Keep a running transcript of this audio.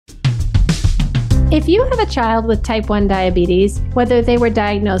If you have a child with type 1 diabetes, whether they were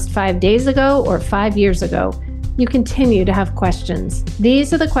diagnosed 5 days ago or 5 years ago, you continue to have questions.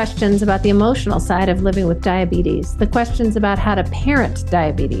 These are the questions about the emotional side of living with diabetes, the questions about how to parent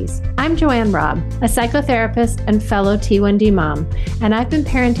diabetes. I'm Joanne Robb, a psychotherapist and fellow T1D mom, and I've been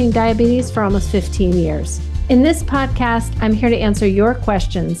parenting diabetes for almost 15 years. In this podcast, I'm here to answer your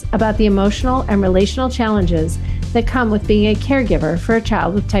questions about the emotional and relational challenges that come with being a caregiver for a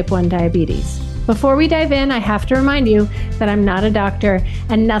child with type 1 diabetes. Before we dive in, I have to remind you that I'm not a doctor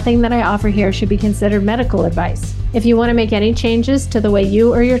and nothing that I offer here should be considered medical advice. If you want to make any changes to the way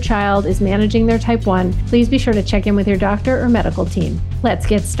you or your child is managing their type 1, please be sure to check in with your doctor or medical team. Let's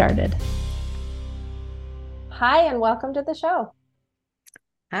get started. Hi, and welcome to the show.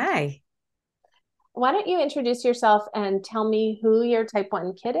 Hi. Why don't you introduce yourself and tell me who your type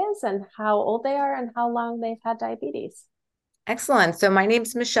 1 kid is and how old they are and how long they've had diabetes? Excellent. So my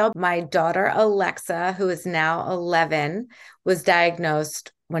name's Michelle. My daughter, Alexa, who is now 11, was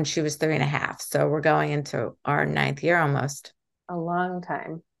diagnosed when she was 3.5. So we're going into our 9th year almost. A long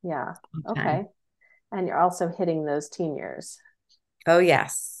time. Yeah. Okay. Okay. And you're also hitting those teen years. Oh,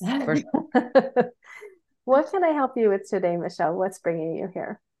 yes, for sure. What can I help you with today, Michelle? What's bringing you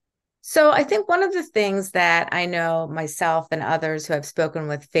here? So I think one of the things that I know myself and others who I've spoken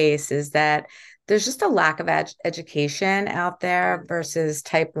with face is that there's just a lack of education out there versus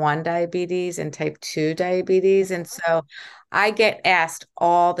type 1 diabetes and type 2 diabetes. And so I get asked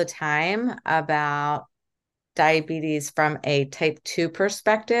all the time about diabetes from a type 2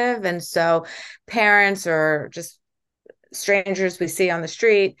 perspective. And so parents or just strangers we see on the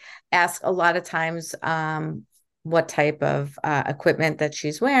street ask a lot of times what type of equipment that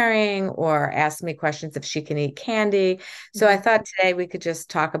she's wearing, or ask me questions if she can eat candy. So I thought today we could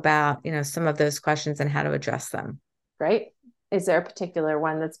just talk about, some of those questions and how to address them. Great. Is there a particular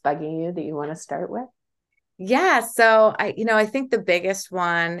one that's bugging you that you want to start with? Yeah. So I think the biggest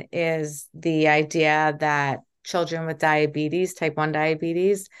one is the idea that children with diabetes, type 1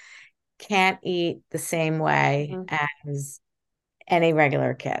 diabetes, can't eat the same way as any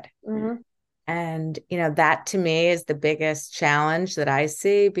regular kid. Mm-hmm. And, that to me is the biggest challenge that I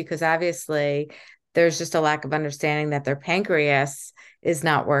see, because obviously there's just a lack of understanding that their pancreas is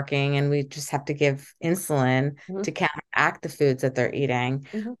not working, and we just have to give insulin to counteract the foods that they're eating.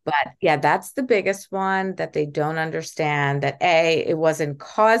 But yeah, that's the biggest one, that they don't understand that A, it wasn't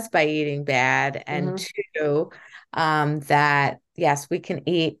caused by eating bad, and two, that yes, we can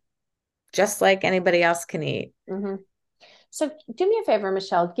eat just like anybody else can eat. So do me a favor,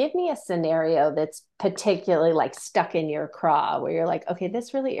 Michelle, give me a scenario that's particularly like stuck in your craw where you're like, okay,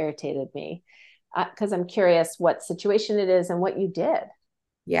 this really irritated me, because I'm curious what situation it is and what you did.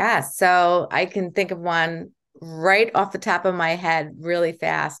 Yeah. So I can think of one right off the top of my head really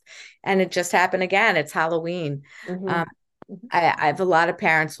fast. And it just happened again. It's Halloween. I have a lot of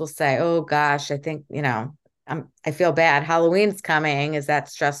parents will say, oh gosh, I think, I feel bad. Halloween's coming. Is that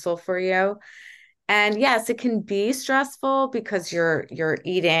stressful for you? And yes, it can be stressful because you're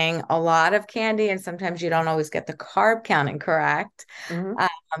eating a lot of candy, and sometimes you don't always get the carb counting correct,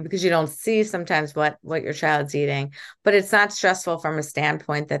 because you don't see sometimes what your child's eating. But it's not stressful from a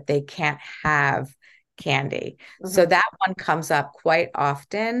standpoint that they can't have candy. So that one comes up quite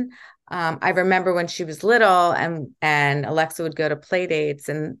often. I remember when she was little, and Alexa would go to play dates,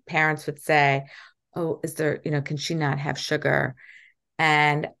 and parents would say, "Oh, is there, can she not have sugar?"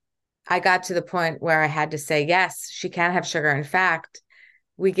 And I got to the point where I had to say, yes, she can have sugar. In fact,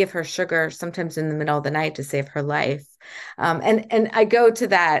 we give her sugar sometimes in the middle of the night to save her life. And I go to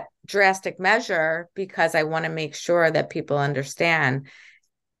that drastic measure because I want to make sure that people understand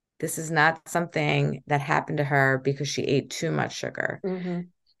this is not something that happened to her because she ate too much sugar.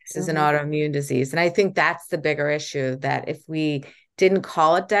 This is an autoimmune disease. And I think that's the bigger issue, that if we didn't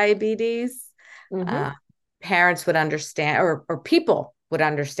call it diabetes, parents would understand, or people would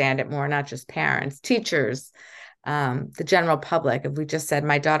understand it more, not just parents, teachers, the general public. If we just said,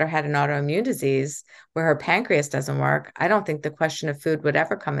 my daughter had an autoimmune disease where her pancreas doesn't work, I don't think the question of food would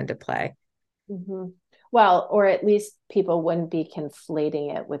ever come into play. Well, or at least people wouldn't be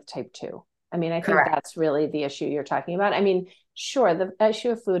conflating it with type 2. I mean, I think that's really the issue you're talking about. I mean, sure, the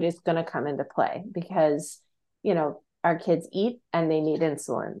issue of food is going to come into play because, our kids eat and they need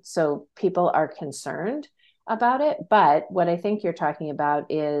insulin. So people are concerned about it. But what I think you're talking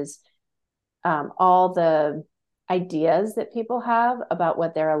about is all the ideas that people have about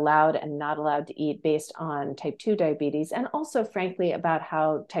what they're allowed and not allowed to eat based on type 2 diabetes, and also, frankly, about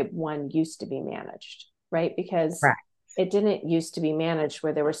how type 1 used to be managed, right? Because it didn't used to be managed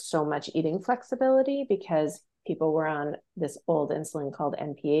where there was so much eating flexibility, because people were on this old insulin called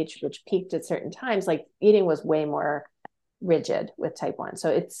NPH, which peaked at certain times, like eating was way more rigid with type 1. So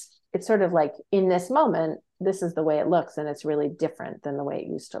it's sort of like in this moment, this is the way it looks, and it's really different than the way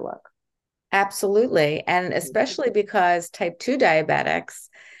it used to look. Absolutely. And especially because type 2 diabetics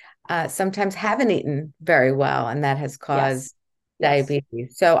sometimes haven't eaten very well, and that has caused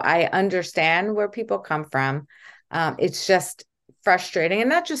diabetes. So I understand where people come from. It's just frustrating, and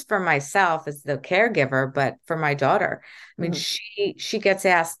not just for myself as the caregiver, but for my daughter. I mean, she gets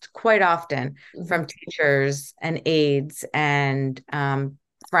asked quite often from teachers and aides and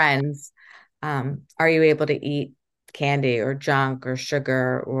friends, are you able to eat candy or junk or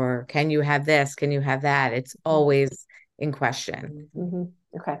sugar, or can you have this? Can you have that? It's always in question.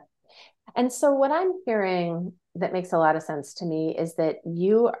 Okay. And so what I'm hearing that makes a lot of sense to me is that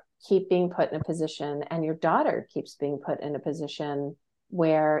you keep being put in a position, and your daughter keeps being put in a position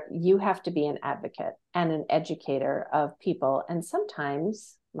where you have to be an advocate and an educator of people. And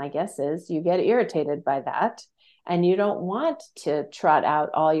sometimes my guess is you get irritated by that, and you don't want to trot out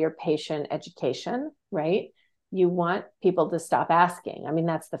all your patient education, right? You want people to stop asking. I mean,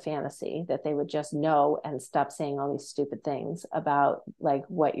 that's the fantasy, that they would just know and stop saying all these stupid things about like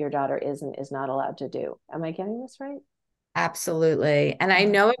what your daughter is and is not allowed to do. Am I getting this right? Absolutely. And I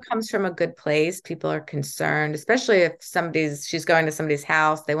know it comes from a good place. People are concerned, especially if she's going to somebody's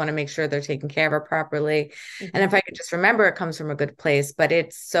house, they want to make sure they're taking care of her properly. And if I could just remember, it comes from a good place, but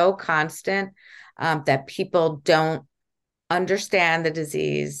it's so constant that people don't understand the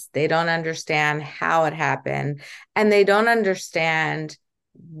disease. They don't understand how it happened, and they don't understand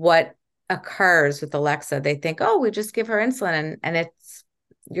what occurs with Alexa. They think, oh, we just give her insulin and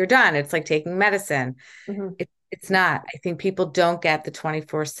you're done. It's like taking medicine. It's not. I think people don't get the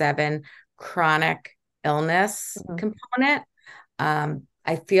 24/7 chronic illness component.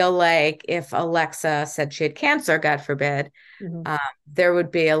 I feel like if Alexa said she had cancer, God forbid, there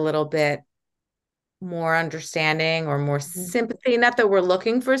would be a little bit more understanding or more sympathy. Not that we're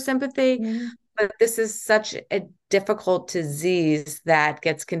looking for sympathy, but this is such a difficult disease that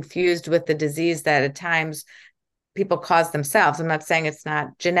gets confused with the disease that at times people cause themselves. I'm not saying it's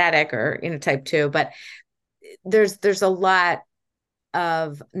not genetic or type 2, but there's a lot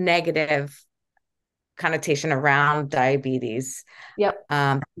of negative connotation around diabetes. You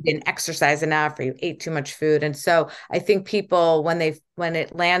didn't exercise enough, or you ate too much food. And so I think people, when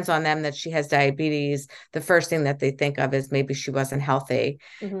it lands on them that she has diabetes, the first thing that they think of is maybe she wasn't healthy.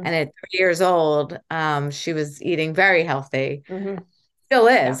 And at 3 years old, she was eating very healthy. Still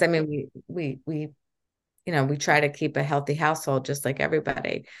is. I mean, we try to keep a healthy household just like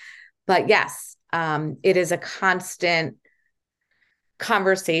everybody. But yes, it is a constant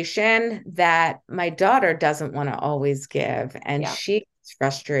conversation that my daughter doesn't want to always give, and she's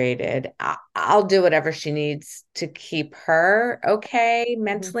frustrated. I'll do whatever she needs to keep her okay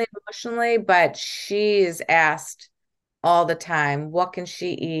mentally and emotionally, but she is asked all the time, what can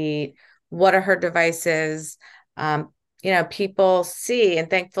she eat? What are her devices? People see,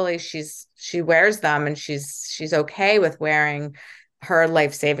 and thankfully she wears them, and she's okay with wearing her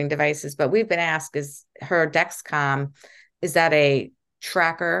life-saving devices. But we've been asked, is her Dexcom, is that a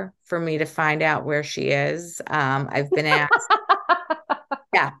tracker for me to find out where she is? I've been asked.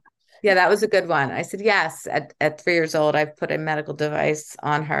 Yeah, that was a good one. I said, yes, at 3 years old, I've put a medical device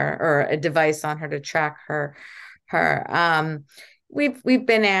on her, or a device on her to track her. We've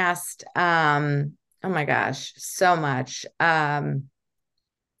been asked, oh my gosh, so much.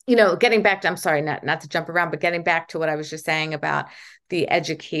 Getting back to, I'm sorry, not to jump around, but getting back to what I was just saying about the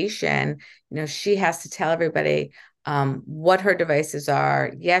education, she has to tell everybody what her devices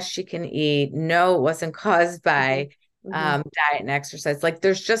are. Yes, she can eat. No, it wasn't caused by diet and exercise. Like,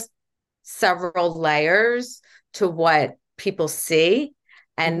 there's just several layers to what people see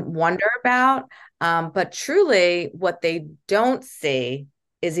and wonder about. But truly, what they don't see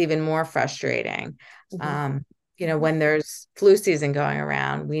is even more frustrating. When there's flu season going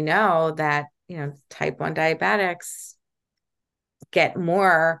around, we know that, type 1 diabetics get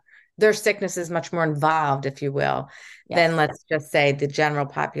more, their sickness is much more involved, if you will, than, let's just say, the general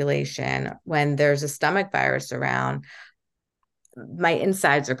population. When there's a stomach virus around, my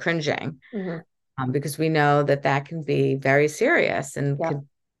insides are cringing because we know that can be very serious and could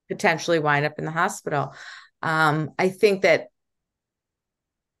potentially wind up in the hospital. I think that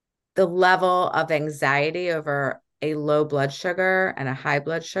the level of anxiety over a low blood sugar and a high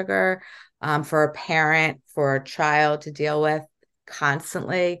blood sugar for a parent, for a child to deal with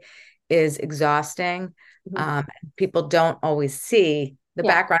constantly is exhausting. People don't always see the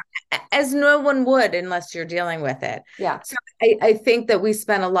Yeah. background, as no one would unless you're dealing with it. Yeah. So I think that we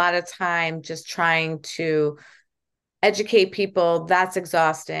spend a lot of time just trying to educate people. That's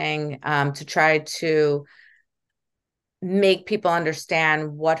exhausting, to try to make people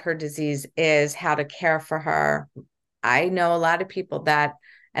understand what her disease is, how to care for her. I know a lot of people that,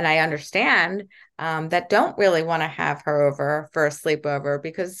 and I understand, that don't really want to have her over for a sleepover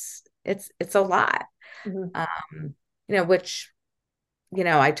because it's a lot. Mm-hmm. Which,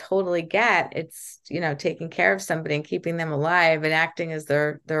 I totally get. It's, taking care of somebody and keeping them alive and acting as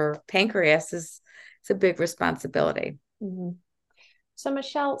their pancreas is, it's a big responsibility. Mm-hmm. So,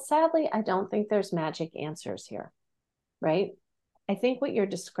 Michelle, sadly, I don't think there's magic answers here, right? I think what you're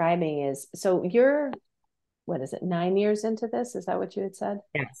describing is, so you're, what is it, 9 years into this? Is that what you had said?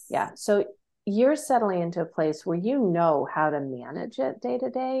 Yes. Yeah. So you're settling into a place where you know how to manage it day to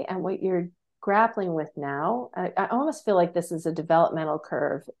day. And what you're grappling with now, I almost feel like this is a developmental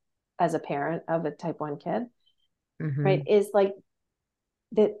curve as a parent of a type 1 kid, right? Is like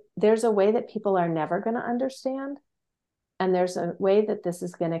that there's a way that people are never going to understand. And there's a way that this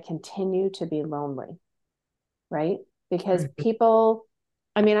is going to continue to be lonely, right? Because Mhm. people,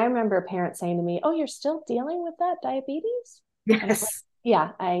 I mean, I remember a parent saying to me, "Oh, you're still dealing with that diabetes?" And I'm like, Yes.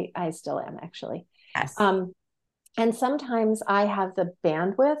 "Yeah, I still am actually." Yes. Um, and sometimes I have the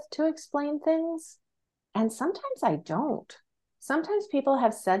bandwidth to explain things, and sometimes I don't. Sometimes people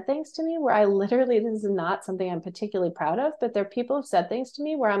have said things to me where I literally, this is not something I'm particularly proud of, but there are people who've said things to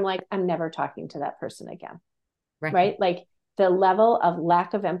me where I'm like, I'm never talking to that person again. Right. Right? Like the level of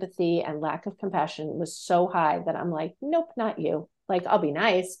lack of empathy and lack of compassion was so high that I'm like, nope, not you. Like, I'll be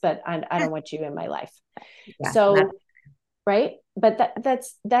nice, but I don't want you in my life. Yeah. So, right. But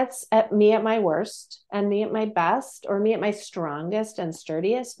that's at me at my worst and me at my best, or me at my strongest and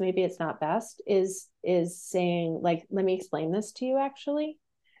sturdiest. Maybe it's not best, is saying, like, let me explain this to you actually.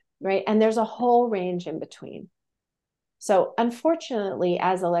 Right. And there's a whole range in between. So, unfortunately,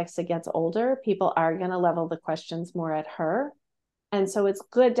 as Alexa gets older, people are going to level the questions more at her. And so it's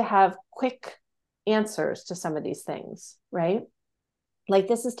good to have quick answers to some of these things, right? Like,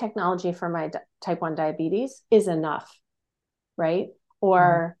 this is technology for my type 1 diabetes is enough, right? Mhm.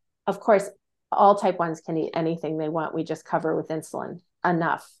 Or, of course, all type 1s can eat anything they want. We just cover with insulin,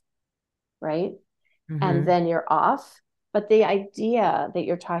 enough, right? And Mhm. then you're off. But the idea that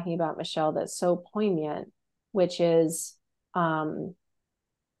you're talking about, Michelle, that's so poignant, which is, um,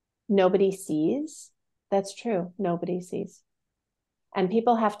 nobody sees. That's true. Nobody sees. And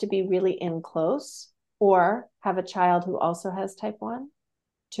people have to be really in close or have a child who also has type 1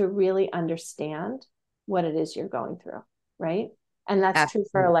 to really understand what it is you're going through, right? And that's true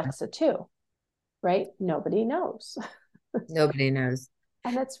for Absolutely. Alexa too, right? Nobody knows. Nobody knows.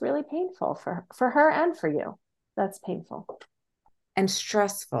 And it's really painful for her and for you. That's painful. And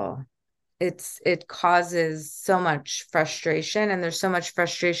stressful. It causes so much frustration, and there's so much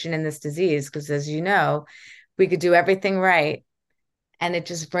frustration in this disease because, as you know, we could do everything right and it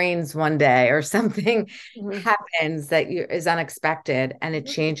just rains one day or something Mm-hmm. happens that is unexpected and it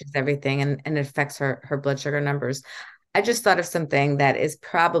Mm-hmm. changes everything, and it affects her blood sugar numbers. I just thought of something that is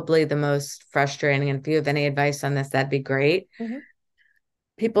probably the most frustrating, and if you have any advice on this, that'd be great. Mm-hmm.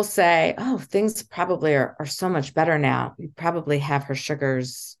 People say, oh, things probably are so much better now. You probably have her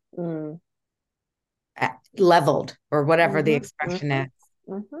sugars leveled or whatever the Mm-hmm. expression Mm-hmm.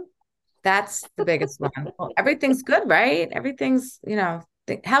 is. Mm-hmm. That's the biggest one. Well, everything's good, right? Everything's,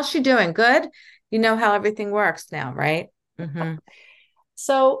 how's she doing? Good. You know how everything works now, right? Mm-hmm.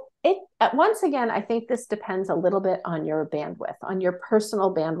 So it once again, I think this depends a little bit on your bandwidth, on your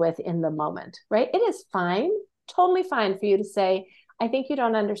personal bandwidth in the moment, right? It is fine, totally fine for you to say, I think you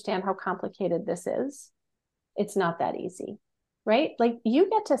don't understand how complicated this is. It's not that easy, right? Like, you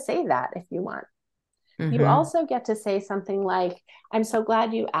get to say that if you want. You Mm-hmm. also get to say something like, I'm so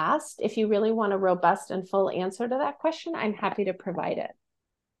glad you asked. If you really want a robust and full answer to that question, I'm happy to provide it.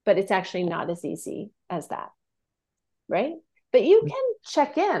 But it's actually not as easy as that, right? But you can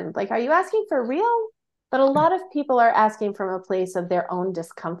check in. Like, are you asking for real? But a lot of people are asking from a place of their own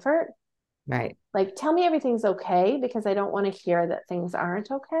discomfort. Right. Like, tell me everything's okay because I don't want to hear that things aren't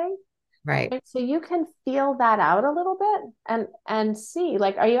okay. Right. And so you can feel that out a little bit and see,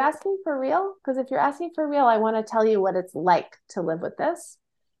 like, are you asking for real? Because if you're asking for real, I want to tell you what it's like to live with this.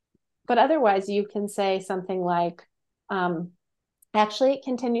 But otherwise, you can say something like, um, actually, it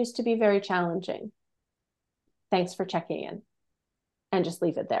continues to be very challenging. Thanks for checking in, and just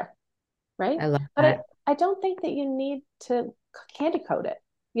leave it there. Right. I love But that. I don't think that you need to candy coat it.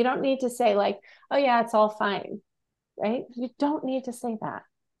 You don't need to say, like, oh, yeah, it's all fine. Right. You don't need to say that.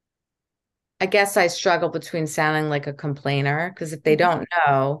 I guess I struggle between sounding like a complainer, because if they don't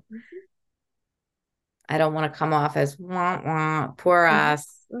know, I don't want to come off as wah, wah, poor us.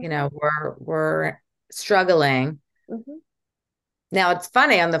 We're struggling. Now it's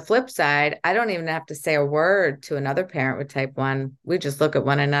funny, on the flip side, I don't even have to say a word to another parent with type 1. We just look at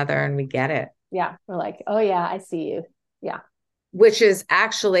one another and we get it. Yeah. We're like, oh yeah, I see you. Yeah. Which is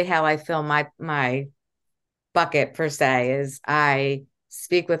actually how I fill my bucket, per se, is I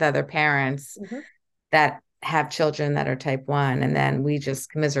speak with other parents that have children that are type 1, and then we just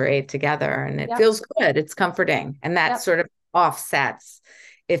commiserate together, and it feels good. It's comforting. And that sort of offsets,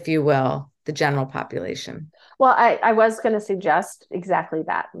 if you will, the general population. Well, I was going to suggest exactly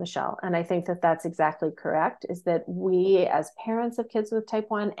that, Michelle. And I think that that's exactly correct, is that we as parents of kids with type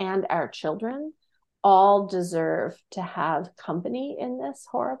 1 and our children all deserve to have company in this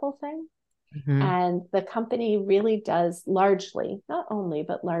horrible thing. And the company really does largely, not only,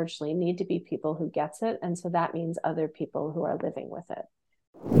 but largely need to be people who gets it. And so that means other people who are living with it.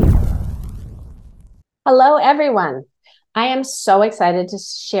 Hello, everyone. I am so excited to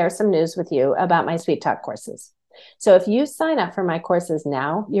share some news with you about my Sweet Talk courses. So if you sign up for my courses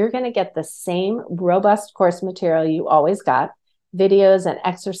now, you're going to get the same robust course material you always got, videos and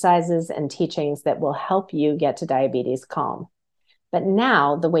exercises and teachings that will help you get to diabetes calm. But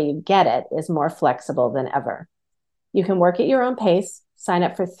now the way you get it is more flexible than ever. You can work at your own pace, sign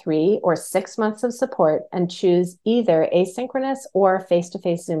up for 3 or 6 months of support, and choose either asynchronous or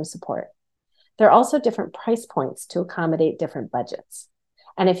face-to-face Zoom support. There are also different price points to accommodate different budgets.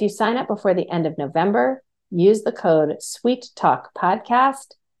 And if you sign up before the end of November, use the code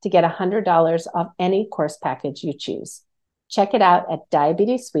SweetTalkPodcast to get $100 off any course package you choose. Check it out at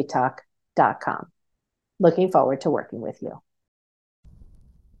diabetessweettalk.com. Looking forward to working with you.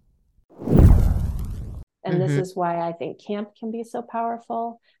 And this is why I think camp can be so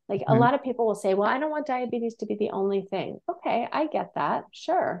powerful. Like a lot of people will say, well, I don't want diabetes to be the only thing. Okay, I get that.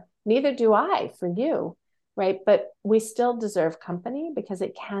 Sure. Neither do I for you, right? But we still deserve company, because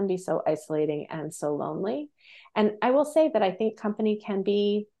it can be so isolating and so lonely. And I will say that I think company can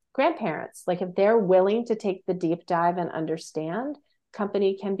be grandparents. Like if they're willing to take the deep dive and understand,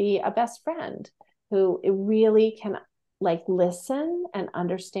 company can be a best friend who really can like listen and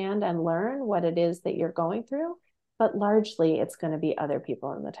understand and learn what it is that you're going through. But largely it's going to be other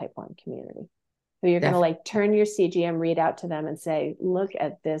people in the type 1 community who you're going to like turn your CGM readout to them and say, look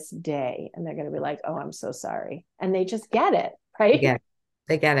at this day. And they're going to be like, oh, I'm so sorry. And they just get it, right?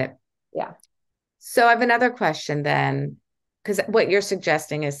 They get it. Yeah. So I have another question then, because what you're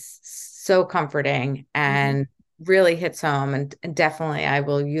suggesting is so comforting and really hits home, and definitely I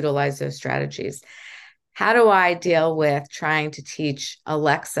will utilize those strategies. How do I deal with trying to teach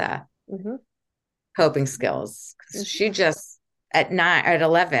Alexa coping skills? Because she just at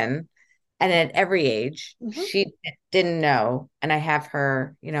 11 and at every age, she didn't know. And I have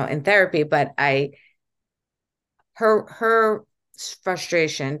her, in therapy, but her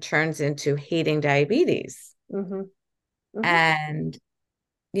frustration turns into hating diabetes. And,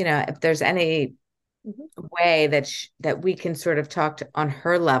 if there's any way that we can sort of talk on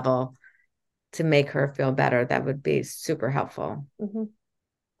her level to make her feel better, that would be super helpful.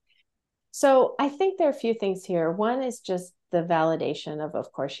 So I think there are a few things here. One is just the validation of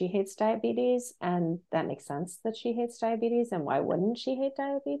course, she hates diabetes, and that makes sense that she hates diabetes. And why wouldn't she hate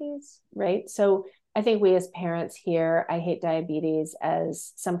diabetes, right? So I think we as parents hear, I hate diabetes,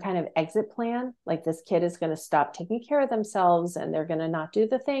 as some kind of exit plan. Like this kid is going to stop taking care of themselves and they're going to not do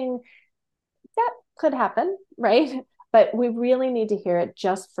the thing. That could happen, right? But we really need to hear it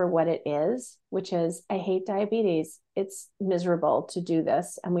just for what it is, which is, I hate diabetes. It's miserable to do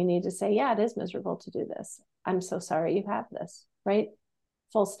this. And we need to say, yeah, it is miserable to do this. I'm so sorry you have this, right?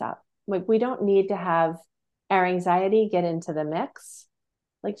 Full stop. Like we don't need to have our anxiety get into the mix.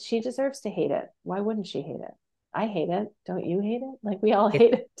 Like she deserves to hate it. Why wouldn't she hate it? I hate it. Don't you hate it? Like we all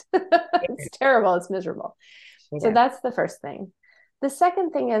hate it. It's terrible. It's miserable. So that's the first thing. The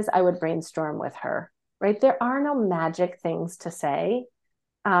second thing is I would brainstorm with her. Right? There are no magic things to say.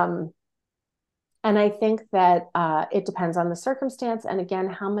 And I think that it depends on the circumstance. And again,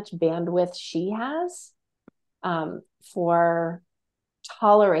 how much bandwidth she has for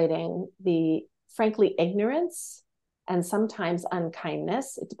tolerating the, frankly, ignorance and sometimes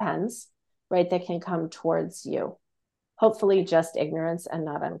unkindness. It depends, right? That can come towards you. Hopefully just ignorance and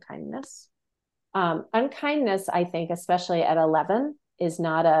not unkindness. Unkindness, I think, especially at 11, is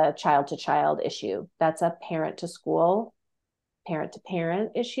not a child-to-child issue. That's a parent-to-school,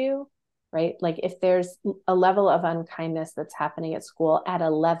 parent-to-parent issue, right? Like if there's a level of unkindness that's happening at school at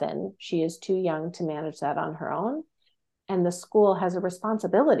 11, she is too young to manage that on her own. And the school has a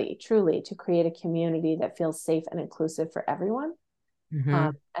responsibility truly to create a community that feels safe and inclusive for everyone.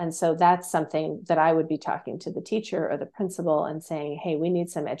 And so that's something that I would be talking to the teacher or the principal and saying, hey, we need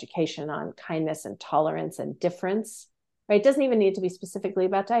some education on kindness and tolerance and difference, right? It doesn't even need to be specifically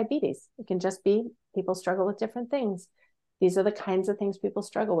about diabetes. It can just be people struggle with different things. These are the kinds of things people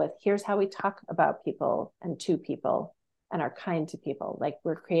struggle with. Here's how we talk about people and to people and are kind to people. Like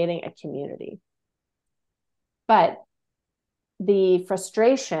we're creating a community. But the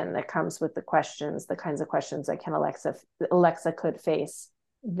frustration that comes with the questions, the kinds of questions that Alexa could face,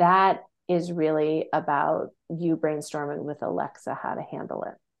 that is really about you brainstorming with Alexa how to handle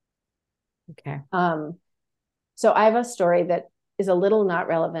it. Okay. So I have a story that is a little not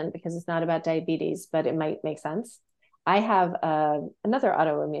relevant because it's not about diabetes, but it might make sense. I have another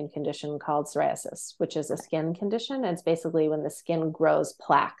autoimmune condition called psoriasis, which is a skin condition. It's basically when the skin grows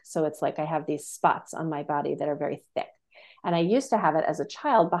plaque. So it's like I have these spots on my body that are very thick. And I used to have it as a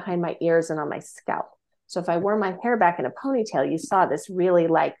child behind my ears and on my scalp. So if I wore my hair back in a ponytail, you saw this really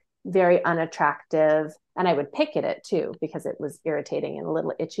like very unattractive, and I would pick at it too because it was irritating and a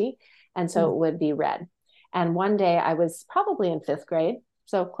little itchy. And so it would be red. And one day I was probably in 5th grade,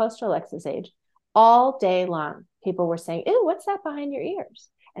 so close to Alexa's age, all day long, people were saying, ew, what's that behind your ears?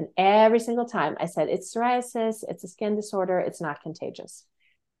 And every single time I said, it's psoriasis, it's a skin disorder, it's not contagious,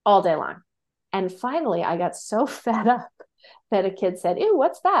 all day long. And finally, I got so fed up that a kid said, ew,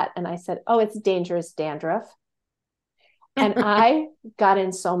 what's that? And I said, oh, it's dangerous dandruff. And I got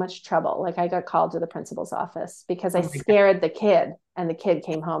in so much trouble. Like I got called to the principal's office because I scared the kid, and the kid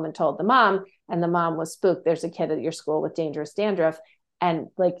came home and told the mom, and the mom was spooked. There's a kid at your school with dangerous dandruff, and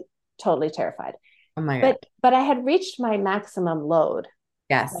like totally terrified. Oh my God. But I had reached my maximum load.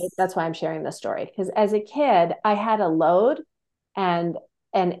 Yes. Right? That's why I'm sharing this story. Because as a kid, I had a load and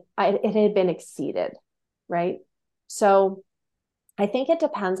it had been exceeded. Right. So I think it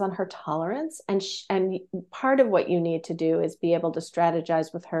depends on her tolerance. And part of what you need to do is be able to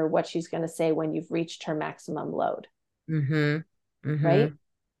strategize with her what she's going to say when you've reached her maximum load. Right.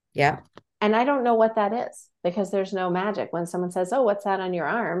 Yeah. And I don't know what that is because there's no magic. When someone says, oh, what's that on your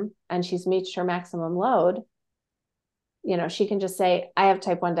arm? And she's reached her maximum load, you know, she can just say, I have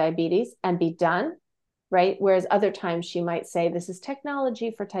type 1 diabetes and be done. Right. Whereas other times she might say, this is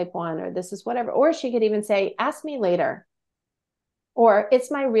technology for type 1, or this is whatever. Or she could even say, ask me later. Or it's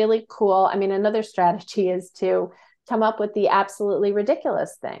my really cool. I mean, another strategy is to come up with the absolutely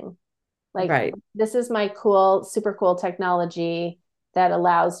ridiculous thing. Like, this is my cool, super cool technology that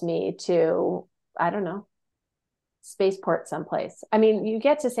allows me to, I don't know, spaceport someplace. I mean, you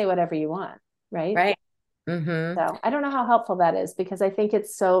get to say whatever you want, right? Right. So I don't know how helpful that is because I think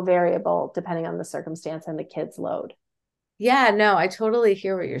it's so variable depending on the circumstance and the kid's load. Yeah, no, I totally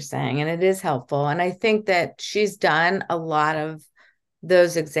hear what you're saying, and it is helpful. And I think that she's done a lot of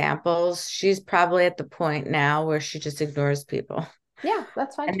those examples. She's probably at the point now where she just ignores people. Yeah,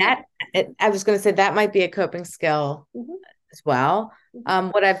 that's fine. And I was going to say that might be a coping skill as well.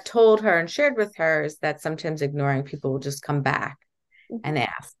 What I've told her and shared with her is that sometimes ignoring people will just come back and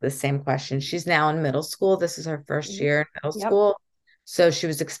ask the same question. She's now in middle school. This is her first year in middle school. So she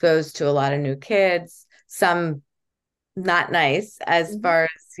was exposed to a lot of new kids, some not nice as far as,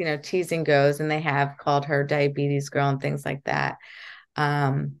 you know, teasing goes. And they have called her diabetes girl and things like that,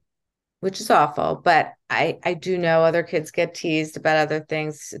 which is awful. But I do know other kids get teased about other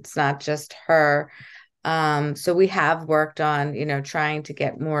things. It's not just her. So we have worked on, you know, trying to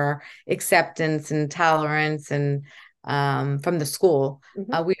get more acceptance and tolerance and from the school.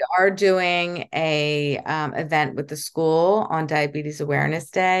 We are doing a event with the school on Diabetes Awareness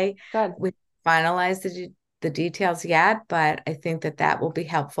Day. Good. We finalized the details yet, but I think that will be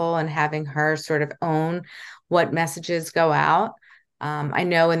helpful in having her sort of own what messages go out. I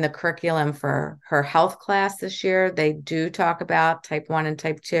know in the curriculum for her health class this year, they do talk about type 1 and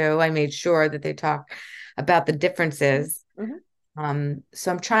type 2. I made sure that they talk about the differences.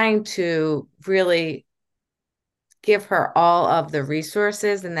 So I'm trying to really give her all of the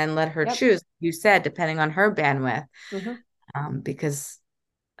resources and then let her choose, you said, depending on her bandwidth, because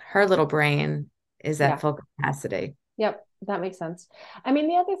her little brain is at full capacity. Yep, that makes sense. I mean,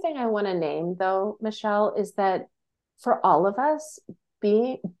 the other thing I want to name, though, Michelle, is that for all of us,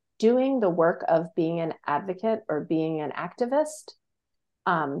 doing the work of being an advocate or being an activist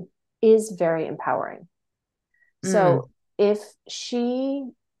is very empowering. So if she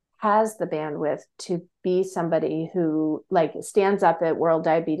has the bandwidth to be somebody who like stands up at World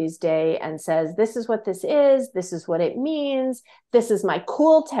Diabetes Day and says, this is what this is what it means, this is my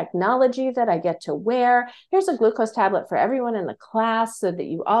cool technology that I get to wear, here's a glucose tablet for everyone in the class so that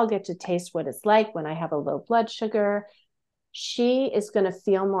you all get to taste what it's like when I have a low blood sugar. she is going to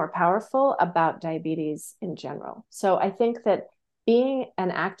feel more powerful about diabetes in general. So I think that being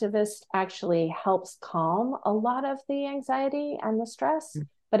an activist actually helps calm a lot of the anxiety and the stress,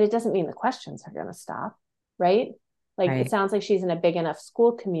 but it doesn't mean the questions are going to stop, right? Like it sounds like she's in a big enough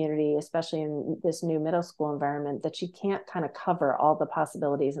school community, especially in this new middle school environment, that she can't kind of cover all the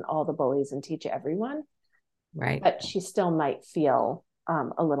possibilities and all the bullies and teach everyone. Right. But she still might feel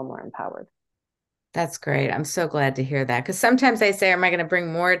a little more empowered. That's great. I'm so glad to hear that. Because sometimes I say, am I going to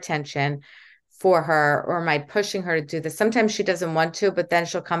bring more attention for her, or am I pushing her to do this? Sometimes she doesn't want to, but then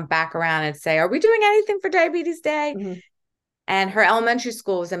she'll come back around and say, are we doing anything for Diabetes Day? Mm-hmm. And her elementary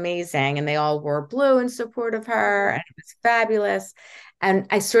school was amazing, and they all wore blue in support of her, and it was fabulous. And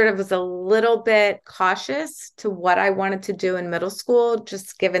I sort of was a little bit cautious to what I wanted to do in middle school,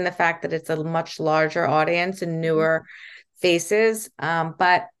 just given the fact that it's a much larger audience and newer faces.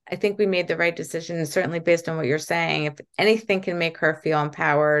 But I think we made the right decision, and certainly based on what you're saying, if anything can make her feel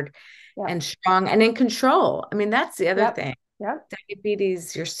empowered and strong and in control. I mean, that's the other thing.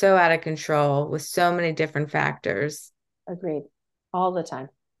 Diabetes, you're so out of control with so many different factors. Agreed. All the time,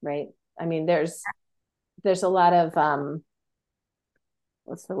 right? I mean, there's a lot of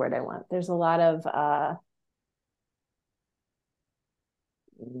what's the word I want? There's a lot of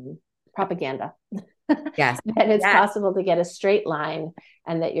propaganda. Yes. That it's possible to get a straight line,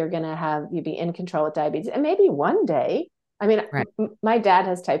 and that you're going to you be in control with diabetes. And maybe one day, I mean, my dad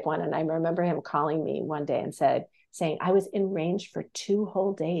has type 1, and I remember him calling me one day and saying, I was in range for 2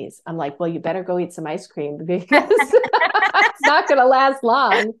 whole days. I'm like, well, you better go eat some ice cream, because it's not going to last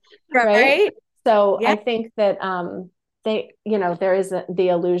long. Right. So I think that there is the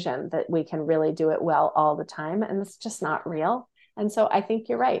illusion that we can really do it well all the time, and it's just not real. And so I think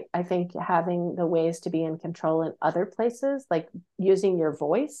you're right. I think having the ways to be in control in other places, like using your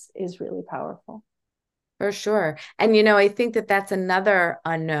voice, is really powerful. For sure. And, I think that that's another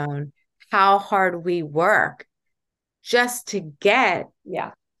unknown, how hard we work just to get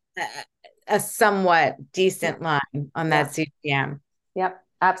a somewhat decent line on that CPM. Yep,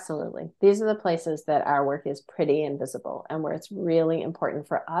 absolutely. These are the places that our work is pretty invisible, and where it's really important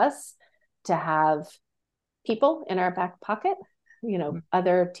for us to have people in our back pocket,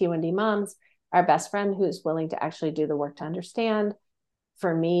 other T1D moms, our best friend who's willing to actually do the work to understand.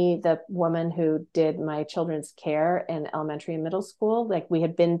 For me, the woman who did my children's care in elementary and middle school, like we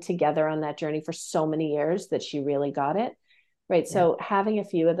had been together on that journey for so many years that she really got it. Right. Yeah. So having a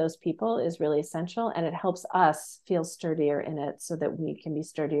few of those people is really essential, and it helps us feel sturdier in it, so that we can be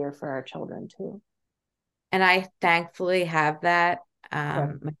sturdier for our children too. And I thankfully have that.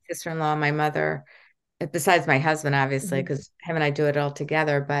 My sister-in-law, my mother, besides my husband, obviously, because him and I do it all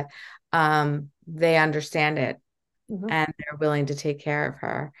together, but they understand it. And they're willing to take care of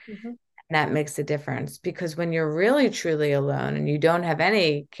her. And that makes a difference, because when you're really, truly alone and you don't have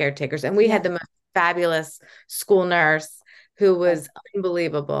any caretakers, and we had the most fabulous school nurse who was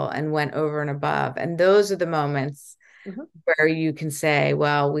unbelievable and went over and above. And those are the moments where you can say,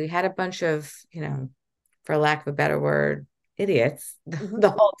 well, we had a bunch of, for lack of a better word, idiots the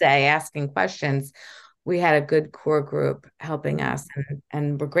whole day asking questions. We had a good core group helping us,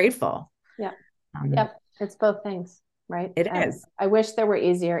 and we're grateful. Yeah. Yep. It's both things, right? It is. I wish there were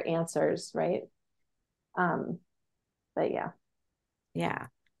easier answers, right? But yeah. Yeah.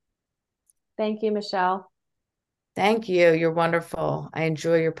 Thank you, Michelle. Thank you. You're wonderful. I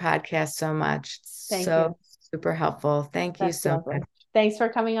enjoy your podcast so much. Thank you. Super helpful. Thank you so much. Thanks for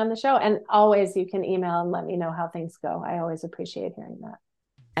coming on the show. And always, you can email and let me know how things go. I always appreciate hearing that.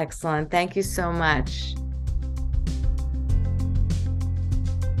 Excellent. Thank you so much.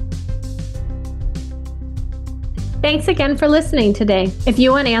 Thanks again for listening today. If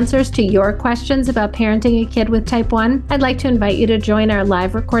you want answers to your questions about parenting a kid with type 1, I'd like to invite you to join our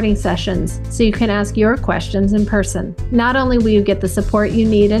live recording sessions so you can ask your questions in person. Not only will you get the support you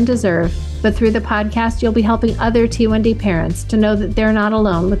need and deserve, but through the podcast, you'll be helping other T1D parents to know that they're not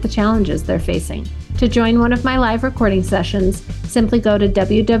alone with the challenges they're facing. To join one of my live recording sessions, simply go to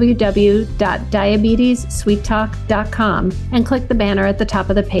www.diabetessweettalk.com and click the banner at the top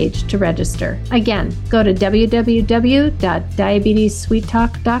of the page to register. Again, go to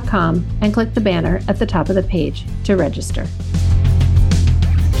www.diabetessweettalk.com and click the banner at the top of the page to register.